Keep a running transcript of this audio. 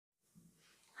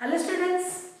Hello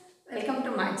students, welcome to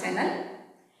my channel.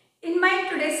 In my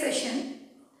today's session,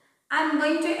 I am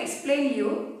going to explain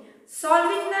you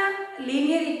solving the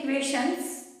linear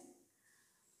equations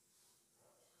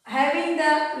having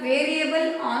the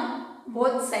variable on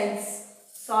both sides.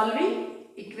 Solving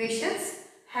equations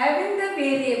having the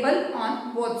variable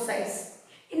on both sides.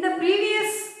 In the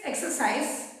previous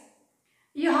exercise,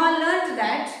 you have learnt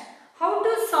that how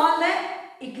to solve the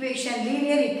equation,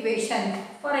 linear equation.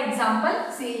 For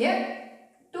example, see here,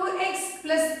 2x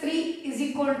plus 3 is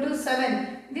equal to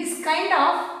 7. This kind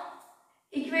of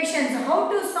equations,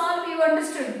 how to solve, you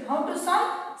understood. How to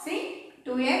solve? See,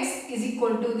 2x is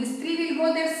equal to, this 3 will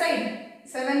go that side.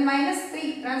 7 minus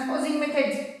 3, transposing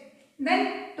method.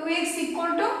 Then 2x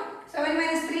equal to, 7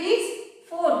 minus 3 is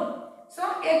 4.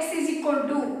 So, x is equal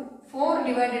to 4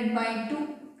 divided by 2.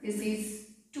 This is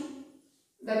 2.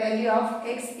 The value of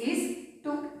x is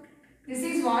 2. This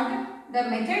is what? The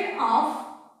method of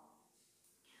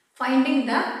finding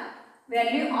the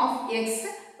value of x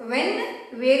when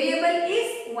variable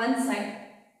is one side.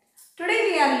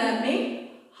 Today we are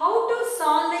learning how to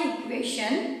solve the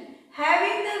equation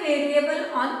having the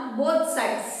variable on both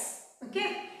sides.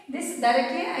 Okay. This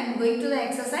directly I am going to the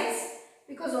exercise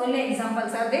because only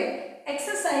examples are there.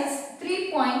 Exercise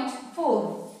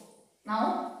 3.4.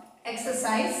 Now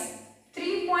exercise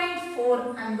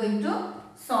 3.4 I am going to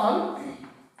solve.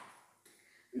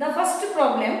 The first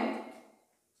problem,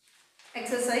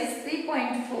 exercise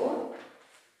 3.4,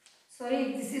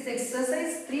 sorry, this is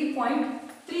exercise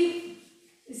 3.3.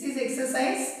 This is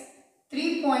exercise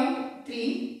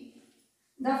 3.3.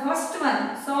 The first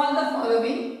one, solve the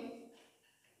following.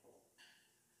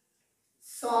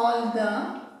 Solve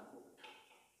the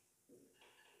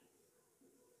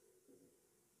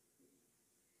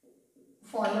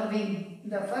following.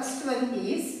 The first one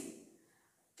is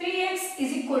 3x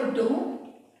is equal to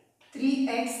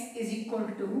 3x is equal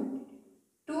to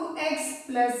 2x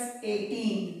plus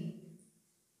 18.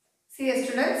 See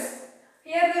students,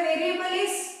 here the variable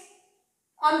is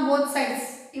on both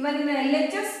sides, even in the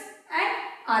LHS and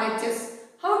RHS.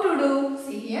 How to do?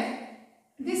 See here,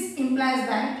 this implies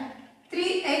that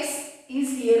 3x is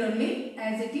here only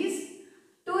as it is.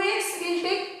 2x will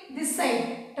take this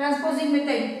side, transposing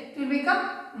method, it will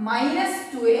become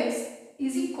minus 2x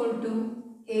is equal to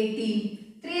 18.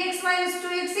 3x minus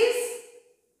 2x is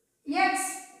x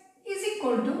is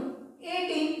equal to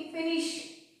 18. Finish.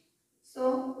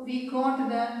 So we got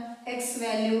the x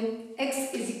value,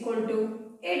 x is equal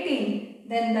to 18.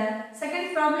 Then the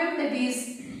second problem, that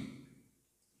is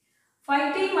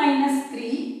 5t minus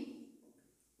 3.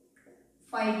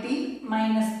 5t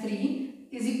minus 3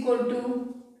 is equal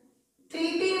to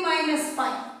 3t minus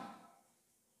 5.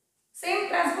 Same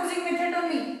transposing method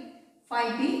only.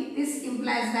 5t, this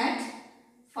implies that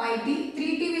 5t,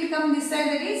 3t will come this side,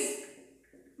 that is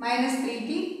minus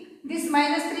 3t. This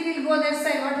minus 3 will go that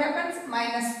side. What happens?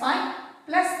 Minus 5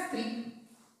 plus 3.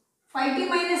 5t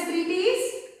minus 3t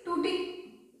is 2t.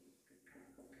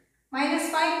 Minus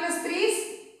 5 plus 3 is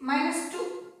minus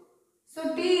 2.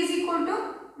 So t is equal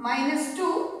to minus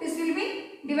 2. This will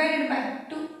be divided by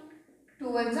 2. 2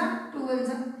 ones are 2 ones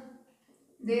are.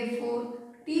 Therefore,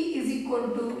 t is equal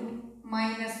to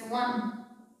minus 1.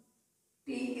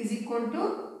 T is equal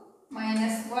to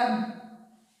minus 1.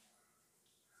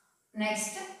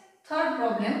 Next, third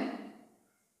problem.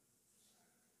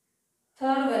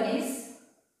 Third one is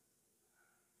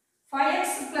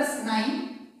 5x plus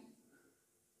 9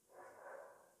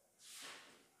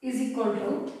 is equal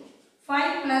to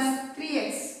 5 plus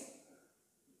 3x.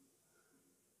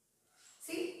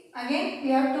 See, again we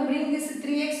have to bring this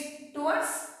 3x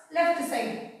towards left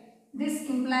side. This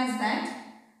implies that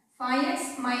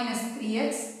 5x minus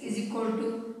 3x is equal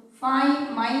to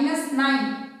 5 minus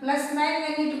 9 plus 9.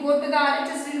 When it go to the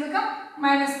RHS will become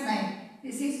minus 9.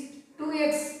 This is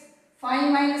 2x.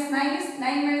 5 minus 9 is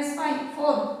 9 minus 5,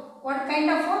 4. What kind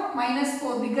of 4? Minus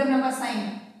 4, bigger number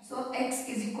sign. So x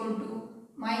is equal to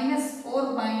minus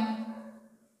 4 by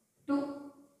 2.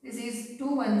 This is 2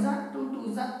 ones are 2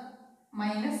 2s are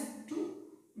minus 2.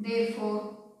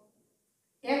 Therefore,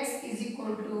 x is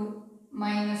equal to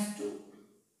minus 2.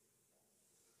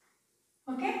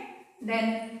 Okay.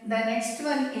 Then the next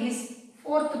one is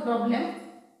fourth problem.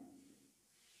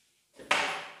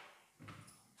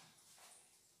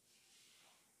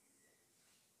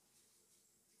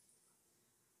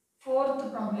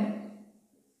 Fourth problem.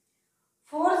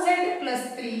 4z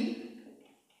plus 3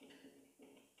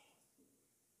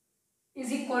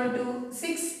 is equal to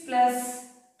 6 plus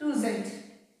 2z.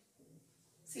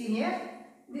 See here,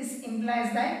 this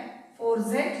implies that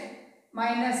 4z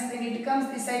minus, when it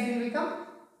comes this side will become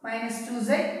minus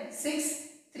 2z, 6,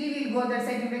 3 will will go that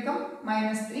side, it will become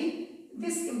minus 3.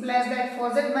 This implies that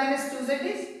 4z minus 2z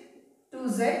is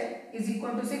 2z is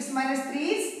equal to 6 minus 3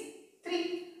 is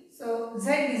 3. So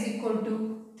z is equal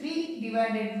to 3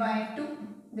 divided by 2.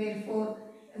 Therefore,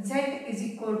 z is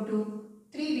equal to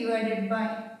 3 divided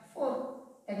by 4.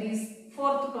 That is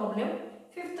fourth problem.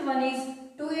 Fifth one is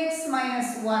 2x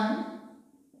minus 1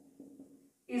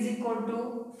 is equal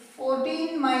to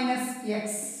 14 minus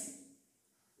x.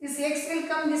 This x will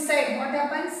come this side. What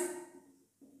happens?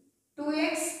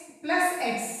 2x plus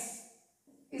x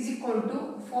is equal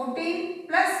to 14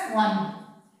 plus 1.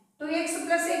 2x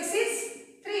plus x is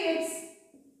 3x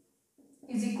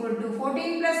is equal to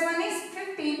 14 plus 1 is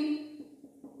 15.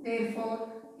 Therefore,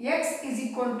 x is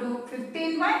equal to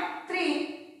 15 by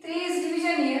 3. 3 is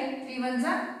division here. 3 ones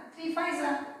are 3 fives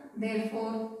are.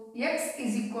 Therefore, x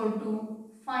is equal to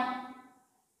 5.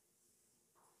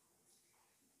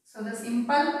 So, the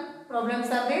simple problems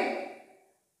are there.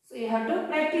 So, you have to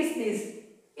practice this.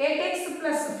 8x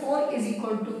plus 4 is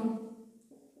equal to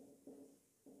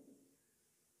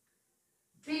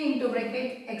 3 into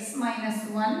bracket x minus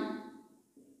 1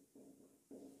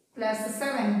 plus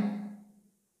 7.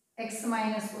 X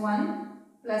minus 1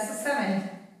 plus 7.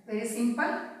 Very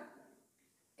simple.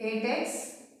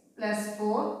 8x plus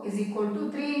 4 is equal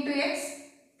to 3 into x.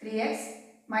 3x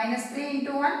minus 3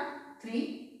 into 1.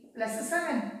 3 plus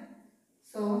 7.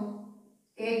 So,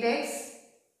 8x.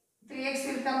 3x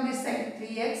will come this side.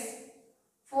 3x.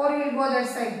 4 will go that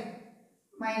side.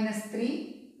 Minus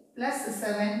 3 plus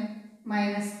 7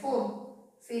 minus 4.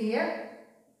 See here.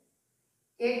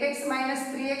 8x minus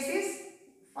 3x is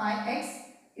 5x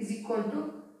is equal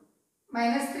to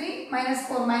minus 3 minus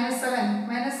 4 minus 7.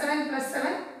 Minus 7 plus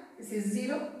 7. This is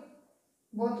 0.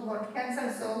 Both got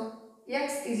cancelled. So,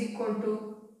 x is equal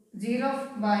to 0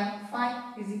 by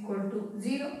 5 is equal to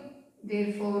 0.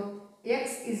 Therefore,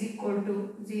 x is equal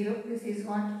to 0. This is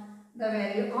what the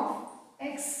value of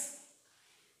x.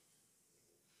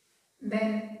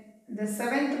 Then the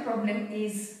seventh problem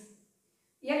is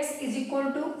x is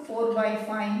equal to 4 by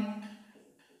 5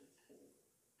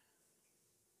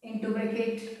 into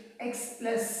bracket x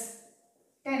plus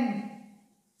 10.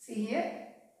 See here.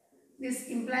 This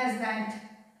implies that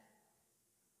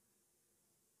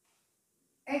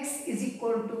x is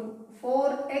equal to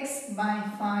 4x by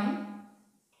 5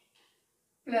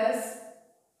 plus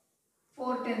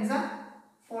 4 tens are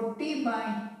 40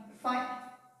 by 5.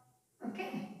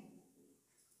 Okay.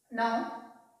 Now,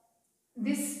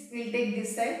 this will take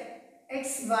this side.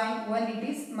 X by 1 it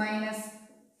is minus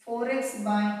 4x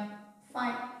by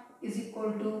 5 is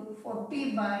equal to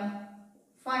 40 by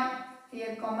 5.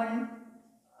 Here common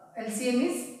LCM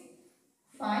is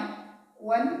 5.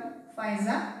 1 5s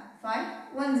are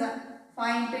 5 1s are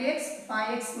 5 into x.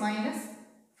 5x minus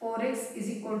 4x is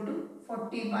equal to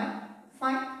 40 by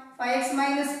 5. 5x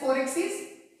minus 4x is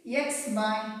x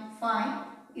by 5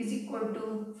 is equal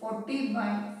to 40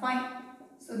 by 5.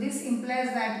 So, this implies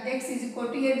that x is equal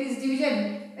to, here it is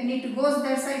division. When it goes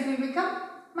that side, it will become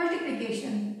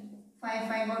multiplication.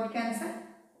 5 got cancelled.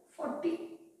 40.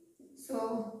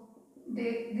 So,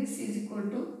 this is equal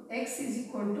to, x is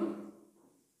equal to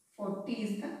 40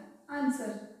 is the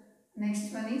answer.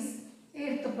 Next one is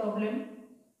 8th problem.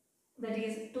 That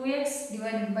is 2x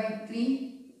divided by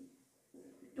 3.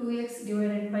 2x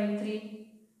divided by 3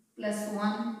 plus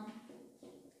 1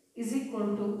 is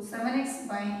equal to 7x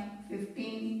by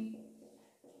 15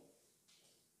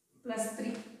 plus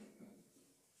 3.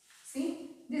 See,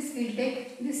 this will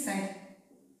take this side.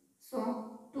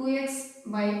 So, 2x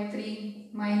by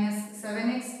 3 minus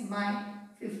 7x by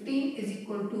 15 is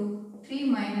equal to 3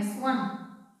 minus 1.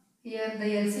 Here the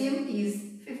LCM is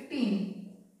 15.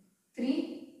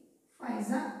 3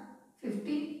 5s are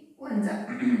 15. 1s are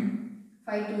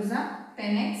 5 2s are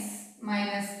 10x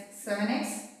minus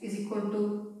 7x is equal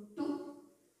to 2.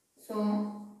 So,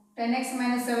 10x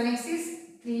minus 7x is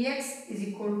 3x is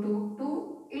equal to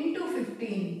 2 into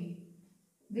 15.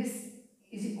 This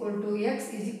is equal to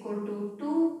x is equal to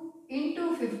 2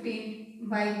 into 15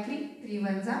 by 3. 3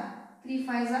 1s are 3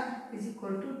 5s are is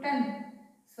equal to 10.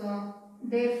 So,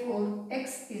 therefore,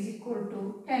 x is equal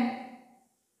to 10.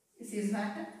 This is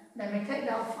what the method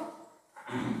of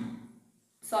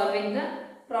solving the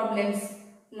problems.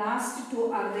 Last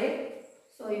two are there.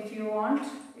 So, if you want,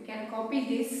 you can copy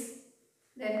this.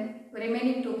 Then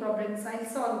remaining two problems I will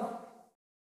solve.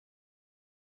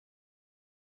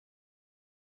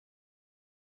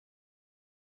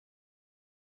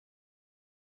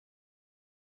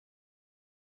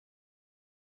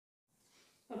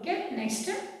 Okay, next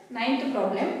 9th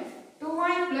problem.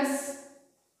 2y plus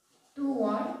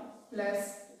 2y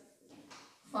plus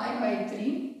 5 by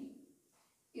 3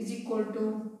 is equal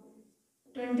to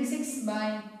 26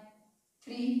 by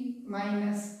 3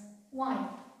 minus y.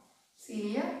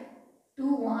 See here,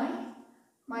 2y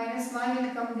minus y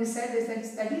will come this side,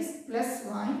 that is plus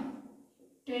y.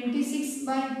 26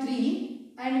 by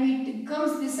 3 and it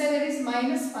comes this side, that is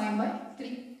minus 5 by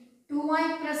 3.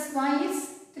 2y plus y is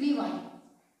 3y.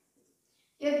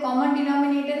 Here common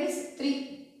denominator is 3.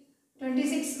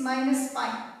 26 minus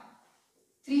 5.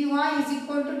 3y is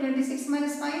equal to 26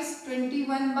 minus 5 is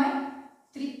 21 by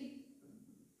 3.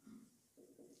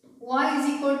 Y is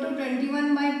equal to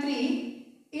 21 by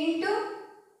 3 into,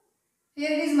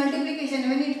 here it is multiplication.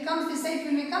 When it comes this side,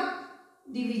 it will become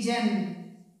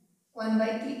division, 1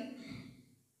 by 3.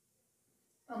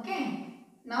 Okay.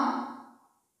 Now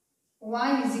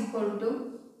y is equal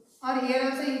to, or here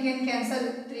also you can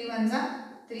cancel 3 ones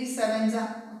are 3 sevens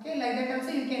are. Okay, like that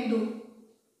also you can do.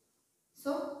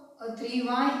 So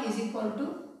 3y is equal to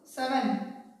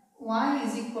 7. Y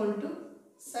is equal to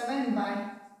 7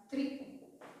 by 3.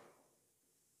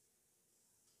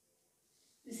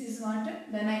 This is what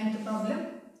the 9th problem.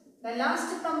 The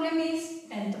last problem is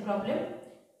 10th problem.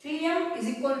 3m is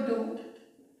equal to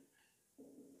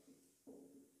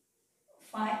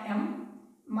 5m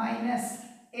minus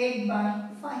 8 by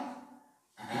 5.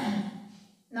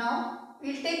 Now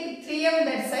we will take 3m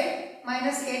that side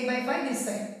minus 8 by 5 this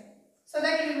side. So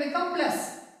that it will become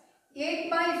plus. 8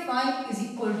 by 5 is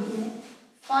equal to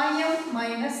 5m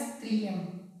minus 3m.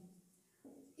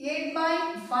 8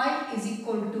 by 5 is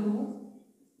equal to,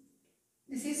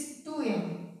 this is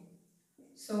 2m.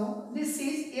 So this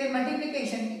is here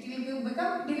multiplication. It will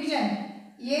become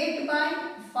division. 8 by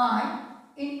 5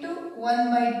 into 1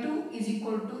 by 2 is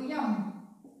equal to m.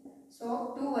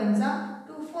 So 2 ones are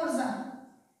 2 fours are.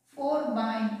 4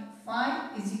 by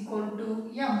 5 is equal to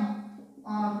m,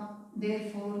 or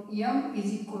therefore m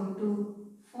is equal to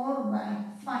 4 by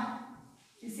 5.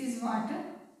 This is what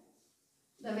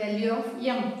the value of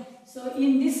m. So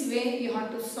in this way you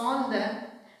have to solve the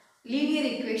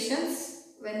linear equations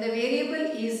when the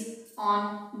variable is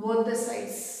on both the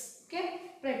sides.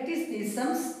 Okay, practice these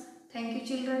sums. Thank you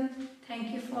children.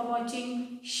 Thank you for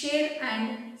watching. Share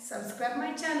and subscribe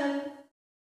my channel.